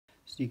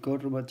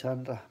Godruma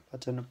Candra,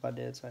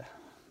 Bhajanopadesa,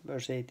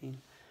 verse 18.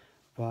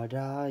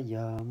 Vada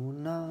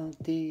Yamuna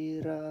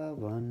Tira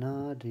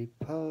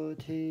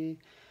Vanadipati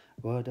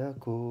Vada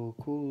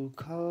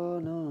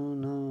Kokulkana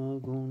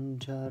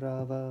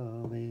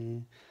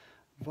Gunjaravame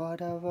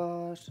Vada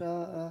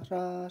Vasa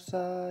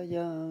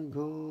Rasaya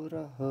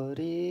Gora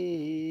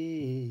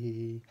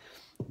Hari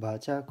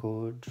Vaja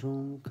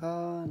Godrum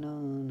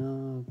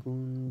Kanana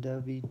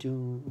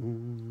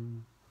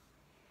Gundavidum.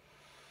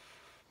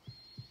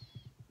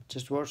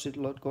 Just worship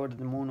Lord God at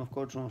the moon of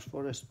Godruma's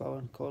forest power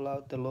and call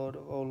out the Lord,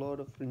 O Lord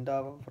of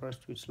Vrindavan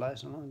forest which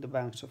lies along the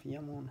banks of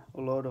Yamuna,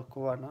 O Lord of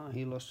Govardhan,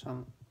 Hilo,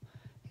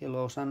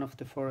 son of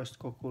the forest,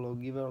 Kokulo,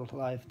 giver of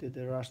life to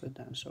the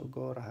residents of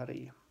Gaura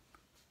Hari.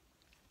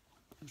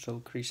 So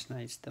Krishna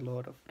is the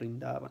Lord of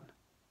Vrindavan,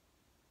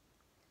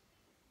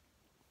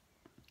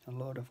 the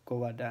Lord of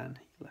Govardhan,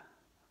 Hilo,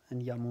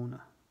 and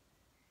Yamuna,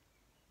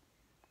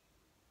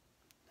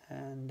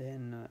 and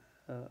then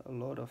a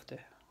Lord of the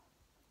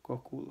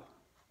Kokulo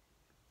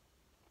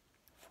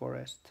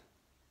forest.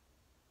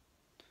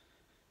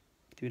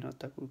 Bhaktivinoda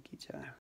Thakur ki jai.